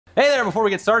Hey there, before we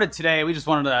get started today, we just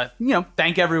wanted to,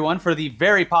 thank everyone for the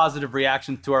very positive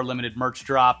reactions to our limited merch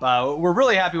drop. We're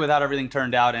really happy with how everything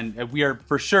turned out, and we are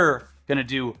for sure going to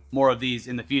do more of these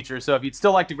in the future. So if you'd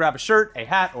still like to grab a shirt, a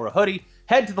hat, or a hoodie,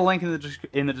 head to the link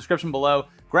in the description below.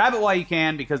 Grab it while you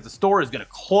can, because the store is going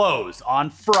to close on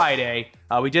Friday.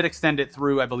 We did extend it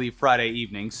through, I believe, Friday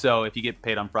evening. So if you get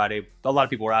paid on Friday, a lot of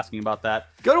people were asking about that.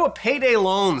 Go to a payday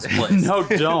loans place. No,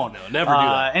 don't. No, never do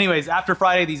that. Anyways, after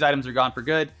Friday, these items are gone for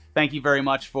good. Thank you very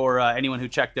much for anyone who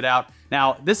checked it out.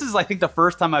 Now, this is, I think, the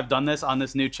first time I've done this on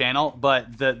this new channel,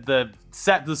 but the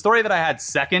story that I had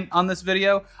second on this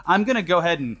video, I'm gonna go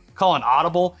ahead and call an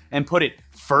audible and put it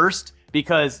first,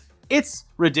 because it's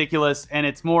ridiculous and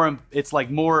it's more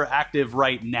active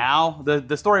right now.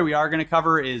 The story we are gonna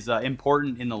cover is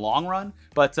important in the long run,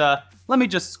 but let me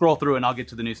just scroll through and I'll get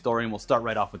to the new story and we'll start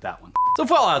right off with that one. So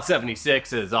Fallout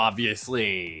 76 has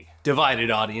obviously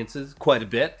divided audiences quite a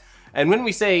bit. And when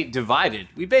we say divided,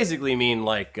 we basically mean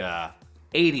like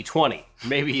 80-20,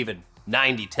 maybe even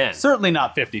 90-10. Certainly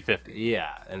not 50-50.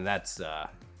 Yeah, and that's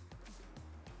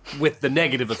with the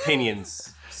negative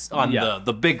opinions on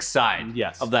the big side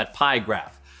of that pie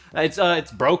graph.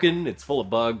 It's broken, it's full of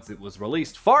bugs, it was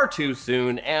released far too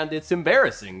soon, and it's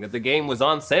embarrassing that the game was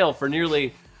on sale for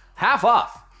nearly half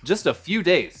off just a few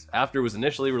days after it was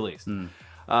initially released.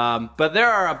 But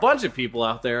there are a bunch of people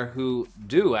out there who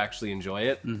do actually enjoy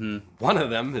it. One of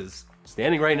them is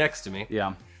standing right next to me.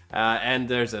 Yeah. And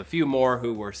there's a few more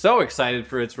who were so excited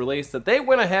for its release that they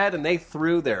went ahead and they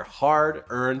threw their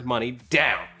hard-earned money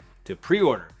down to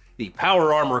pre-order the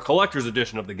Power Armor Collector's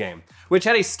Edition of the game, which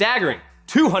had a staggering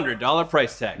 $200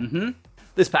 price tag.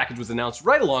 This package was announced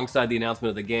right alongside the announcement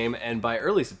of the game, and by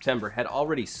early September had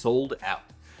already sold out.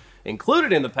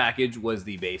 Included in the package was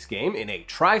the base game in a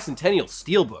Tricentennial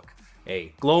Steelbook,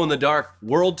 a glow-in-the-dark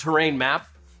world terrain map,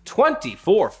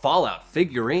 24 Fallout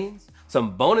figurines,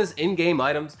 some bonus in-game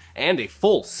items, and a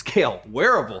full-scale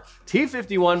wearable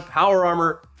T-51 Power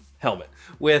Armor helmet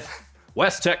with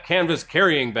West-Tech canvas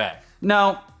carrying bag.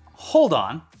 Now, hold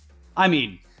on. I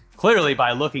mean, clearly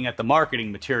by looking at the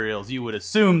marketing materials, you would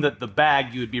assume that the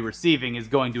bag you would be receiving is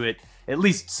going to at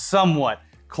least somewhat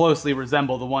closely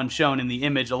resemble the one shown in the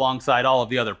image alongside all of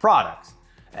the other products.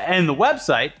 And the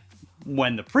website,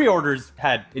 when the pre-orders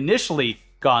had initially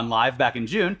gone live back in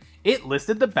June, it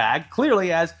listed the bag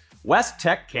clearly as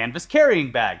West-Tech Canvas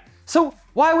Carrying Bag. So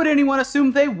why would anyone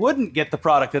assume they wouldn't get the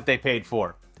product that they paid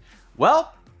for?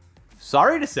 Well,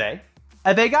 sorry to say,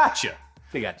 they got you.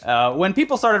 They got you. When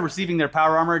people started receiving their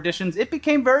Power Armor editions, it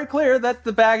became very clear that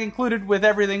the bag included with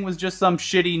everything was just some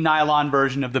shitty nylon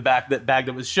version of the bag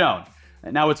that was shown.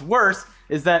 Now, what's worse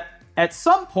is that at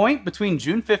some point between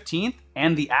June 15th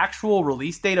and the actual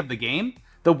release date of the game,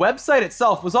 the website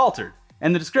itself was altered,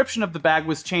 and the description of the bag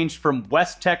was changed from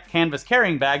West-Tech Canvas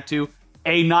Carrying Bag to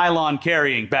a nylon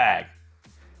carrying bag.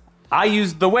 I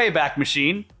used the Wayback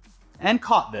Machine and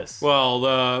caught this. Well,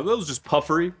 that was just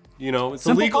puffery. You know, it's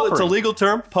Simple illegal. puffery. It's a legal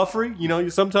term, puffery. You know, you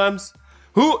sometimes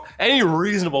any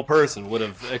reasonable person would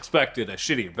have expected a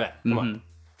shittier bag. Come on.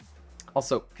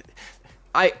 Also,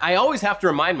 I always have to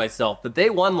remind myself that they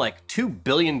won like $2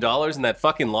 billion in that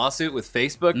fucking lawsuit with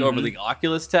Facebook over the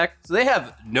Oculus tech, so they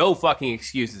have no fucking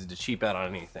excuses to cheap out on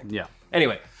anything. Yeah.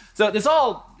 Anyway, so this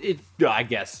all, I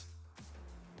guess,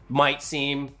 might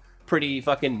seem pretty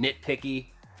fucking nitpicky,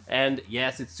 and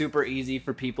yes, it's super easy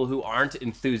for people who aren't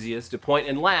enthusiasts to point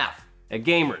and laugh at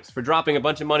gamers for dropping a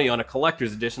bunch of money on a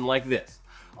collector's edition like this.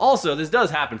 Also, this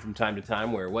does happen from time to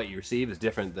time where what you receive is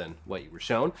different than what you were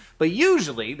shown, but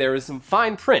usually there is some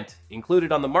fine print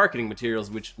included on the marketing materials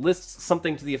which lists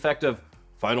something to the effect of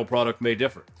final product may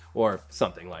differ, or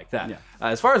something like that. Yeah.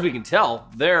 As far as we can tell,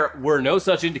 there were no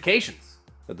such indications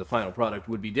that the final product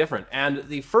would be different, and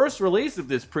the first release of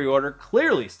this pre-order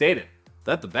clearly stated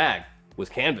that the bag was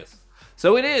canvas.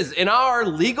 So it is, in our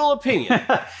legal opinion,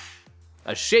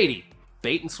 a shady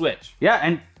bait and switch. Yeah,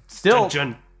 and still...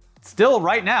 Dun-dun. Still,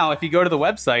 right now, if you go to the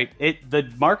website,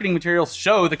 the marketing materials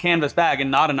show the canvas bag and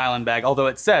not a nylon bag, although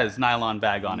it says nylon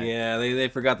bag on it. Yeah, they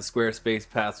forgot the Squarespace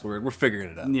password. We're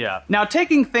figuring it out. Yeah. Now,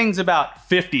 taking things about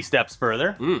 50 steps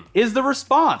further is the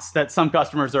response that some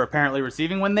customers are apparently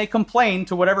receiving when they complain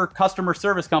to whatever customer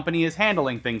service company is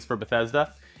handling things for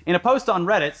Bethesda. In a post on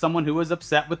Reddit, someone who was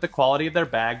upset with the quality of their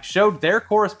bag showed their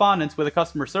correspondence with a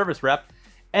customer service rep,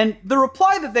 and the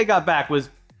reply that they got back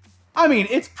was, I mean,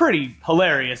 it's pretty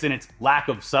hilarious in its lack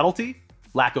of subtlety,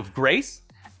 lack of grace,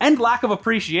 and lack of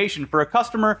appreciation for a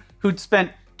customer who'd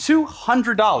spent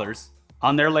 $200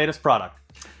 on their latest product.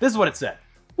 This is what it said.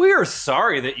 We are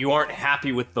sorry that you aren't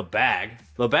happy with the bag.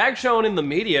 The bag shown in the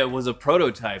media was a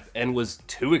prototype and was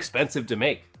too expensive to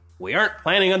make. we aren't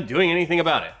planning on doing anything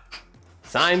about it.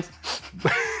 Signed,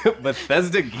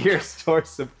 Bethesda Gear Store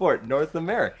Support North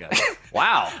America.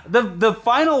 Wow. The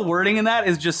final wording in that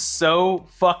is just so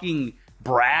fucking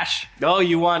brash. Oh,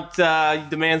 you want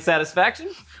demand satisfaction?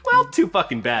 Well, too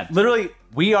fucking bad. Literally,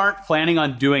 we aren't planning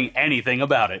on doing anything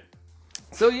about it.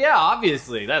 So yeah,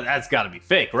 obviously, that's gotta be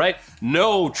fake, right?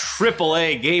 No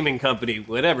AAA gaming company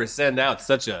would ever send out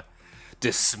such a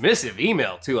dismissive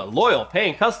email to a loyal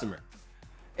paying customer.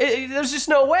 There's just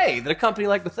no way that a company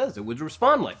like Bethesda would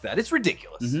respond like that. It's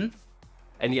ridiculous.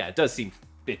 And yeah,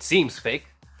 it seems fake.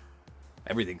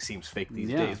 Everything seems fake these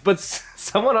days. But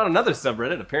someone on another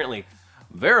subreddit apparently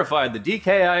verified the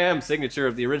DKIM signature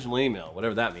of the original email,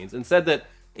 whatever that means, and said that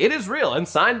it is real and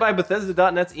signed by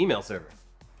Bethesda.net's email server.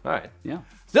 All right. Yeah.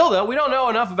 Still, though, we don't know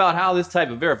enough about how this type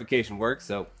of verification works,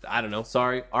 so I don't know.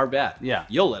 Sorry, our bad. Yeah.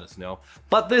 You'll let us know.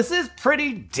 But this is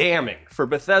pretty damning for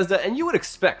Bethesda, and you would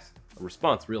expect a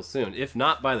response real soon, if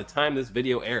not by the time this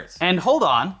video airs. And hold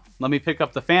on. Let me pick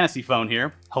up the fantasy phone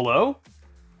here. Hello?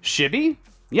 Shibby?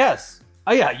 Yes.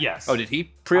 Oh, yeah, yes. Oh, did he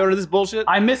pre-order this bullshit?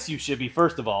 I miss you, Shibby,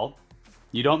 first of all.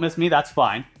 You don't miss me, that's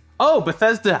fine. Oh,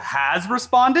 Bethesda has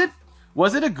responded?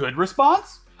 Was it a good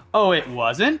response? Oh, it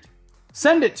wasn't?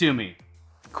 Send it to me.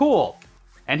 Cool.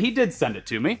 And he did send it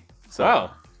to me. So.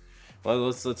 Wow. Well,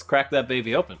 let's crack that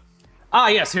baby open. Ah,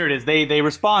 yes, here it is. They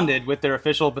responded with their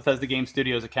official Bethesda Game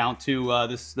Studios account to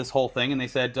this whole thing, and they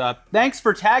said, thanks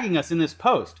for tagging us in this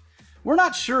post. We're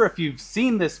not sure if you've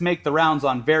seen this make the rounds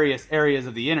on various areas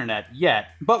of the internet yet,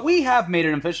 but we have made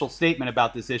an official statement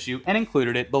about this issue and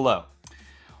included it below.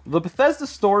 The Bethesda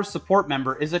Store's support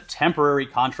member is a temporary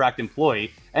contract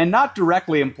employee and not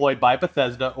directly employed by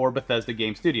Bethesda or Bethesda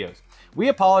Game Studios. We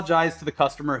apologize to the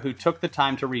customer who took the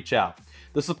time to reach out.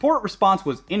 The support response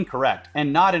was incorrect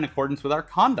and not in accordance with our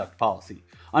conduct policy.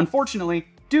 Unfortunately,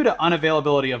 due to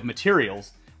unavailability of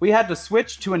materials, we had to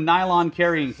switch to a nylon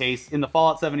carrying case in the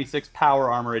Fallout 76 Power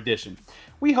Armor Edition.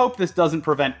 We hope this doesn't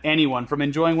prevent anyone from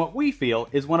enjoying what we feel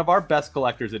is one of our best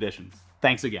collector's editions.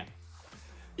 Thanks again.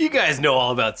 You guys know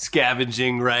all about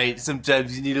scavenging, right?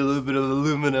 Sometimes you need a little bit of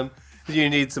aluminum. You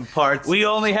need some parts. We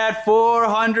only had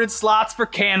 400 slots for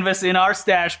canvas in our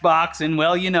stash box, and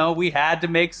well, you know, we had to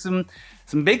make some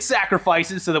big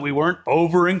sacrifices so that we weren't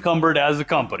over-encumbered as a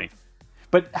company.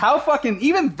 But how fucking,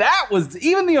 even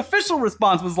the official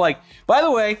response was like, by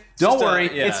the way, don't worry,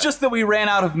 it's just that we ran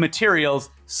out of materials.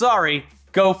 Sorry,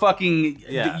 go fucking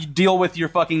deal with your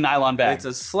fucking nylon bag. It's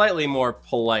a slightly more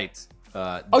polite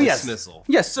dismissal.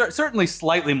 Yes, certainly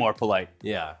slightly more polite.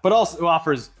 Yeah. But also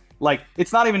offers, like,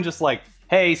 it's not even just like,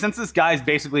 hey, since this guy's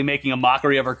basically making a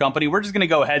mockery of our company, we're just gonna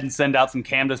go ahead and send out some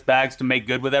canvas bags to make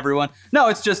good with everyone. No,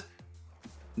 it's just,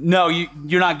 no,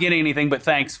 you're not getting anything, but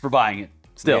thanks for buying it.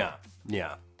 Still.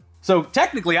 Yeah. So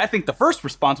technically, I think the first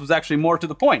response was actually more to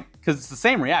the point, because it's the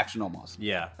same reaction almost.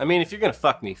 Yeah. I mean, if you're gonna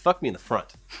fuck me in the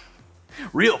front.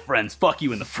 Real friends fuck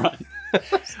you in the front.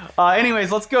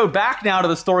 Anyways, let's go back now to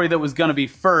the story that was gonna be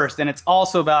first, and it's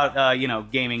also about,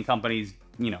 gaming companies,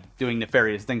 doing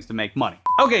nefarious things to make money.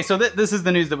 Okay, so this is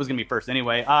the news that was gonna be first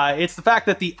anyway. It's the fact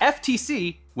that the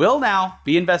FTC will now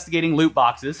be investigating loot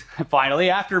boxes, finally,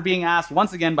 after being asked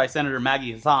once again by Senator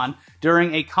Maggie Hassan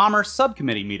during a Commerce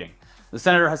Subcommittee meeting. The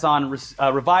Senator Hassan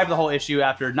revived the whole issue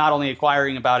after not only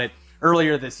inquiring about it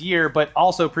earlier this year, but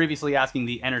also previously asking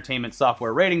the Entertainment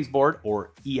Software Ratings Board,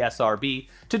 or ESRB,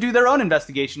 to do their own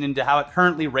investigation into how it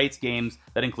currently rates games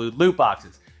that include loot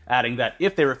boxes, adding that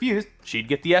if they refused, she'd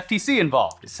get the FTC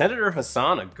involved. Is Senator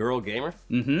Hassan a girl gamer?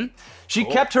 Mm-hmm. She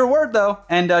kept her word, though,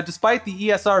 and despite the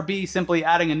ESRB simply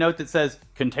adding a note that says,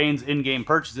 contains in-game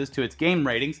purchases to its game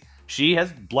ratings, she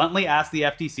has bluntly asked the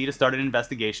FTC to start an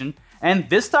investigation, and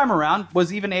this time around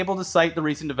was even able to cite the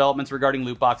recent developments regarding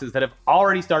loot boxes that have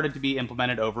already started to be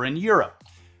implemented over in Europe.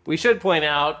 We should point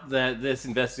out that this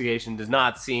investigation does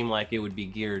not seem like it would be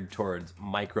geared towards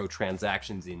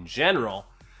microtransactions in general,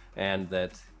 and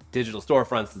that digital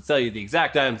storefronts that sell you the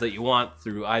exact items that you want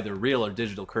through either real or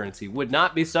digital currency would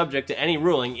not be subject to any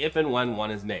ruling if and when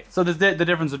one is made. So the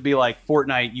difference would be like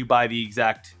Fortnite, you buy the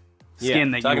exact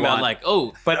skin that you want. Talking about like,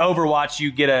 but Overwatch,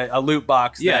 you get a loot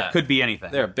box that could be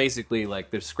anything. They're basically like,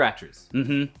 they're scratchers.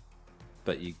 Mm-hmm.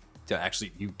 But you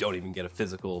don't even get a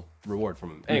physical reward from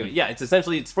them. Anyway,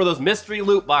 it's for those mystery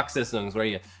loot box systems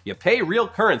where you pay real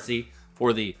currency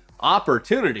for the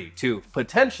opportunity to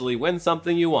potentially win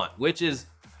something you want, which is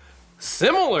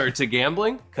similar to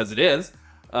gambling, because it is,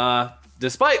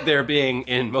 despite there being,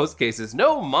 in most cases,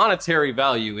 no monetary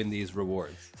value in these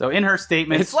rewards. So in her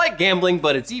statement, it's like gambling,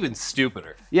 but it's even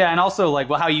stupider. Yeah, and also like,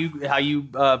 well, how you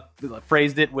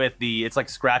phrased it with it's like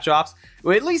scratch offs.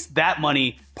 Well, at least that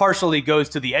money partially goes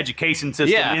to the education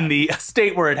system in the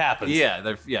state where it happens.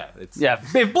 Yeah,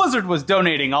 If Blizzard was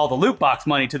donating all the loot box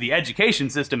money to the education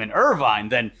system in Irvine,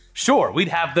 then sure, we'd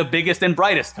have the biggest and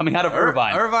brightest coming out of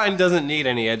Irvine. Irvine doesn't need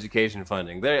any education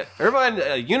funding.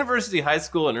 Irvine University High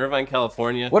School in Irvine,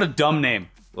 California. What a dumb name.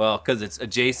 Well, because it's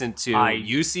adjacent to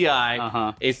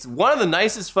UCI. It's one of the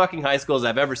nicest fucking high schools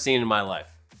I've ever seen in my life.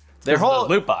 Their whole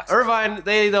loot box. Irvine,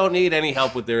 they don't need any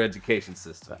help with their education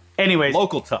system. Anyways,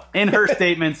 local talk. In her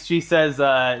statements, she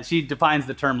says she defines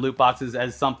the term loot boxes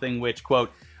as something which,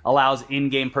 quote, allows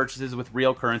in-game purchases with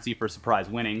real currency for surprise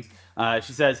winnings.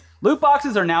 She says, loot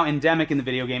boxes are now endemic in the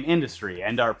video game industry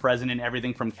and are present in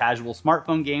everything from casual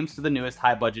smartphone games to the newest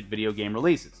high-budget video game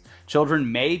releases.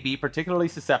 Children may be particularly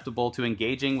susceptible to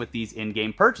engaging with these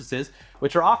in-game purchases,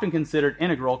 which are often considered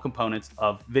integral components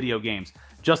of video games.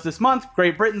 Just this month,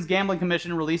 Great Britain's Gambling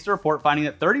Commission released a report finding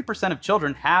that 30% of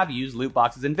children have used loot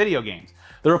boxes in video games.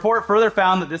 The report further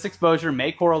found that this exposure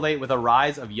may correlate with a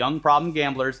rise of young problem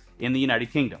gamblers in the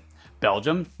United Kingdom.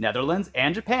 Belgium, Netherlands,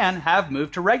 and Japan have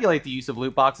moved to regulate the use of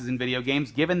loot boxes in video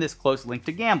games given this close link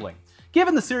to gambling.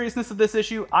 Given the seriousness of this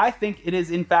issue, I think it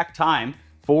is in fact time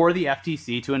for the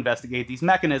FTC to investigate these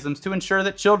mechanisms to ensure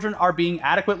that children are being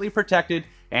adequately protected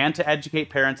and to educate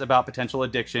parents about potential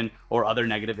addiction or other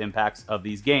negative impacts of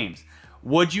these games.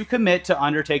 Would you commit to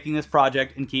undertaking this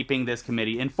project and keeping this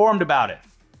committee informed about it?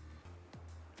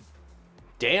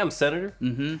 Damn, Senator.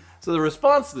 So the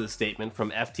response to this statement from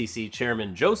FTC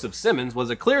Chairman Joseph Simmons was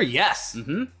a clear yes.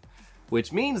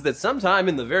 Which means that sometime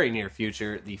in the very near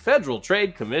future, the Federal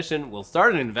Trade Commission will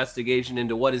start an investigation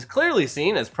into what is clearly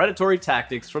seen as predatory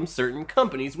tactics from certain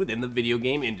companies within the video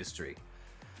game industry.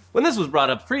 When this was brought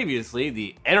up previously,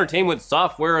 the Entertainment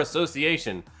Software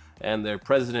Association and their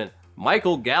president,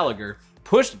 Michael Gallagher,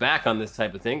 pushed back on this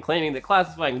type of thing, claiming that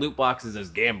classifying loot boxes as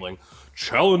gambling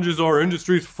challenges our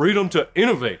industry's freedom to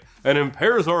innovate and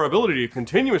impairs our ability to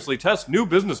continuously test new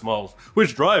business models,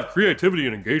 which drive creativity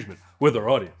and engagement with our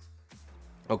audience.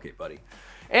 Okay, buddy.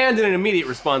 And in an immediate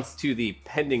response to the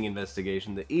pending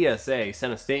investigation, the ESA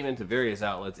sent a statement to various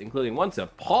outlets, including one to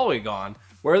Polygon,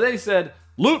 where they said,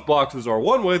 loot boxes are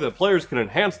one way that players can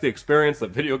enhance the experience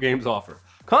that video games offer.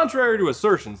 Contrary to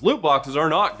assertions, loot boxes are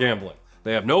not gambling.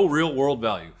 They have no real-world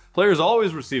value. Players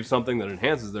always receive something that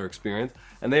enhances their experience,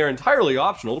 and they are entirely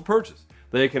optional to purchase.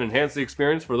 They can enhance the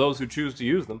experience for those who choose to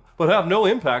use them, but have no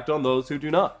impact on those who do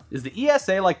not. Is the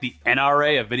ESA like the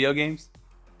NRA of video games?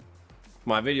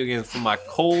 My video games from my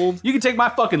cold... You can take my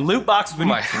fucking loot boxes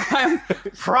when I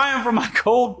pry them from my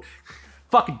cold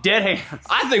fucking dead hands.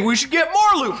 I think we should get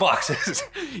more loot boxes.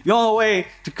 The only way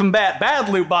to combat bad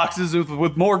loot boxes is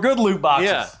with more good loot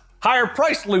boxes. Yeah. Higher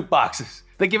priced loot boxes.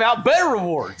 They give out better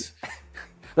rewards.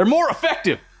 They're more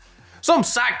effective. Some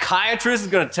psychiatrist is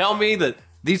going to tell me that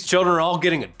these children are all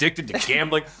getting addicted to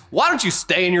gambling. Why don't you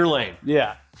stay in your lane?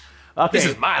 Yeah. Okay. This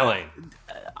is my lane.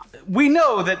 We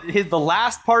know that the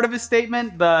last part of his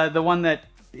statement, the one that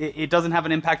it doesn't have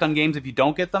an impact on games if you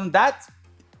don't get them, that's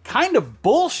kind of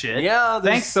bullshit. Yeah,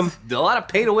 there's a lot of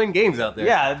pay-to-win games out there.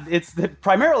 Yeah, it's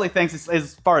primarily thanks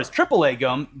as far as AAA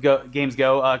games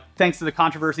go, thanks to the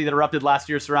controversy that erupted last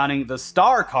year surrounding the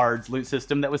Star Cards loot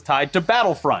system that was tied to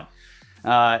Battlefront.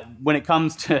 When it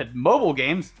comes to mobile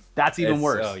games, that's even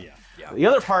worse. Oh, yeah. The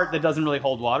other part that doesn't really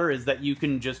hold water is that you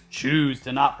can just choose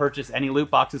to not purchase any loot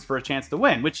boxes for a chance to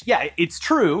win, which, yeah, it's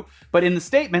true, but in the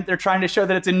statement, they're trying to show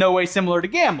that it's in no way similar to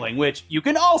gambling, which you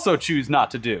can also choose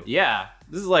not to do. Yeah,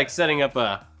 this is like setting up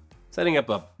a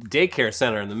daycare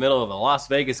center in the middle of a Las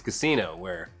Vegas casino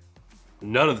where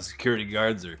none of the security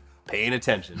guards are paying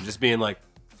attention, just being like,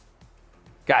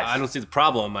 guys, I don't see the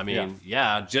problem. I mean,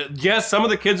 yes, some of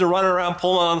the kids are running around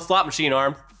pulling on the slot machine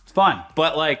arm. It's fun.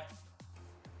 But, like,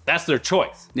 that's their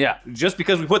choice. Yeah. Just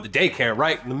because we put the daycare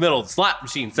right in the middle of the slot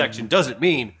machine section doesn't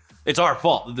mean it's our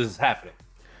fault that this is happening.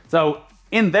 So,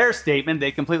 in their statement,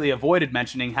 they completely avoided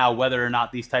mentioning how whether or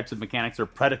not these types of mechanics are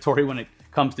predatory when it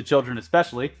comes to children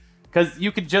especially, because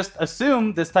you could just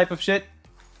assume this type of shit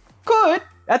could,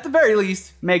 at the very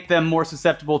least, make them more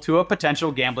susceptible to a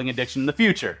potential gambling addiction in the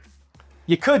future.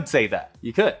 You could say that.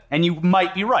 You could. And you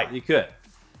might be right. You could.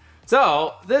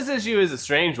 So, this issue is a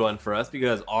strange one for us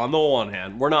because, on the one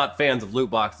hand, we're not fans of loot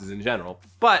boxes in general,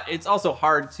 but it's also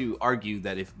hard to argue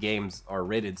that if games are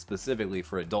rated specifically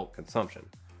for adult consumption,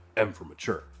 M for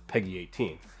mature, PEGI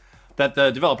 18, that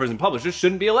the developers and publishers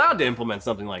shouldn't be allowed to implement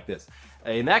something like this.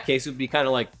 In that case, it would be kind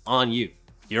of like on you.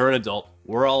 You're an adult.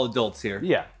 We're all adults here.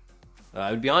 Yeah.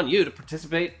 It would be on you to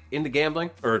participate in the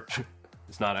gambling, or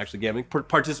it's not actually gambling,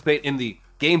 participate in the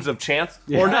games of chance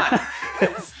or not.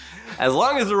 As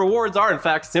long as the rewards are, in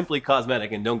fact, simply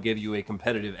cosmetic and don't give you a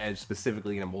competitive edge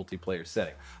specifically in a multiplayer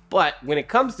setting. But when it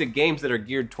comes to games that are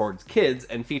geared towards kids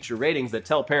and feature ratings that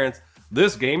tell parents,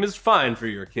 this game is fine for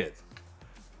your kids,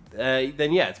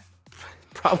 then yeah, it's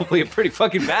probably a pretty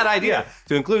fucking bad idea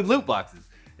to include loot boxes.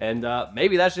 And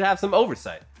maybe that should have some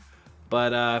oversight.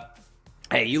 But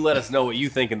hey, you let us know what you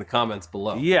think in the comments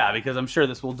below. Yeah, because I'm sure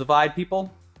this will divide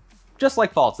people, just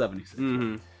like Fallout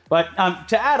 76. But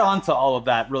to add on to all of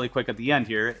that really quick at the end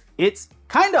here, it's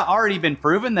kind of already been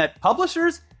proven that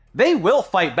publishers, they will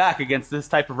fight back against this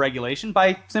type of regulation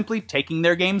by simply taking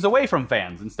their games away from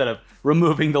fans instead of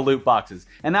removing the loot boxes.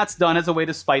 And that's done as a way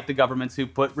to spite the governments who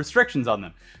put restrictions on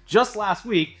them. Just last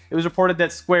week, it was reported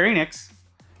that Square Enix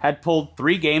had pulled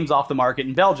 3 games off the market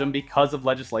in Belgium because of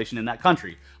legislation in that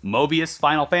country. Mobius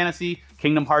Final Fantasy,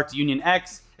 Kingdom Hearts Union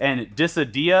X, and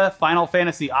Dissidia Final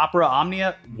Fantasy Opera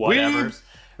Omnia, whatever.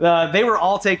 They were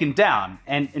all taken down.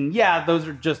 And yeah, those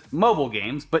are just mobile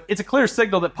games, but it's a clear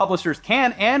signal that publishers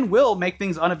can and will make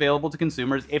things unavailable to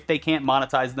consumers if they can't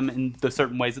monetize them in the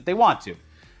certain ways that they want to.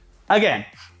 Again,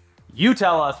 you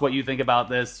tell us what you think about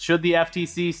this. Should the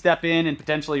FTC step in and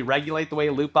potentially regulate the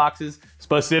way loot boxes,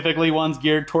 specifically ones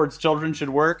geared towards children, should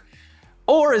work?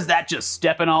 Or is that just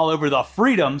stepping all over the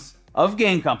freedoms of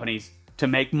game companies to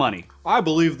make money? I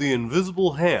believe the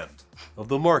invisible hand of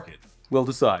the market will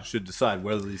decide. Should decide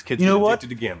whether these kids get addicted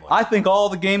to gambling. I think all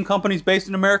the game companies based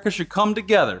in America should come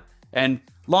together and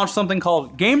launch something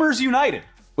called Gamers United,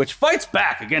 which fights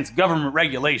back against government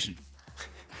regulation.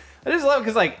 I just love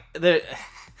because, like,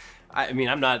 I mean,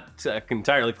 I'm not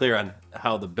entirely clear on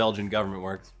how the Belgian government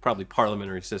works. Probably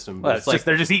parliamentary system. But well, it's like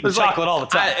they're just eating chocolate all the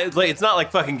time. It's not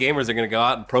like fucking gamers are going to go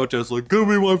out and protest, like, give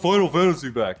me my Final Fantasy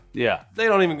back. Yeah. They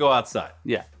don't even go outside.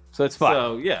 Yeah. So it's fine.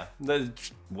 So, yeah.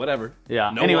 Whatever.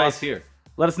 Yeah. No Anyways, laws here.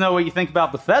 Let us know what you think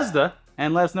about Bethesda,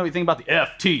 and let us know what you think about the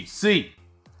FTC.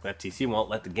 FTC won't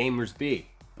let the gamers be.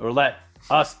 Or let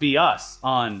us be us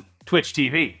on Twitch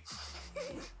TV.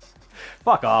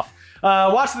 Fuck off.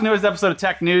 Watch the newest episode of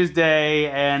Tech News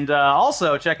Day, and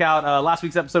also check out last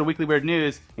week's episode of Weekly Weird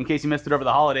News in case you missed it over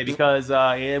the holiday, because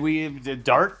we did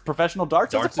professional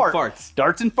darts. Darts and farts.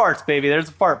 Darts and farts, baby. There's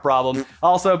a fart problem.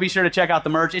 Also, be sure to check out the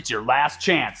merch. It's your last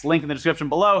chance. Link in the description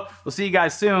below. We'll see you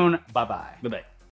guys soon. Bye-bye. Bye-bye.